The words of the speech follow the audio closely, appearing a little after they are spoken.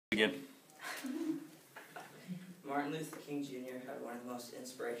Again. Martin Luther King Jr. had one of the most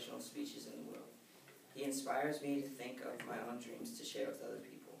inspirational speeches in the world. He inspires me to think of my own dreams to share with other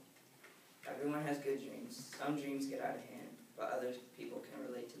people. Everyone has good dreams. Some dreams get out of hand, but other people can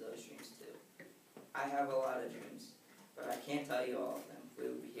relate to those dreams too. I have a lot of dreams, but I can't tell you all of them. We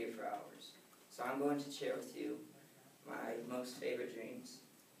would be here for hours. So I'm going to share with you my most favorite dreams.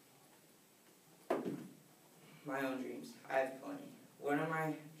 My own dreams. I have plenty. One of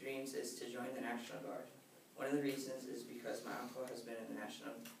my dreams is to join the National Guard. One of the reasons is because my uncle has been in the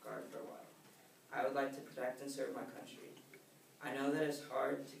National Guard for a while. I would like to protect and serve my country. I know that it's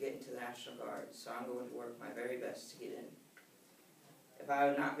hard to get into the National Guard, so I'm going to work my very best to get in. If I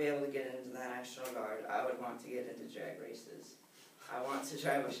would not be able to get into the National Guard, I would want to get into drag races. I want to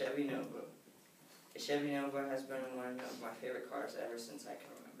drive a Chevy Nova. A Chevy Nova has been one of my favorite cars ever since I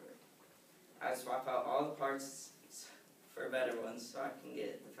can remember. I would swap out all the parts for better ones so I can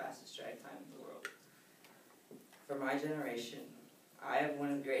get the fastest drag time in the world. For my generation, I have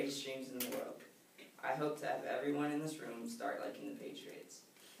one of the greatest dreams in the world. I hope to have everyone in this room start liking the Patriots.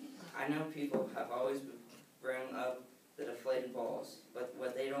 I know people have always bring up the deflated balls, but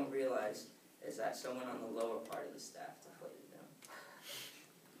what they don't realize is that someone on the lower part of the staff deflated them.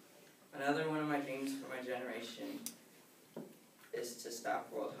 Another one of my dreams for my generation is to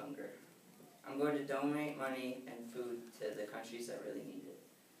stop world hunger. I'm going to donate money and food to the countries that really need it,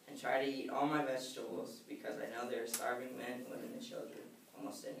 and try to eat all my vegetables because I know there are starving men, women, and children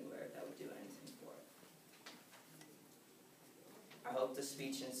almost anywhere that would do anything for it. I hope the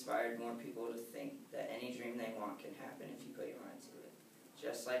speech inspired more people to think that any dream they want can happen if you put your mind to it,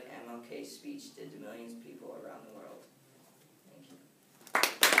 just like MLK's speech did to millions of people around the world.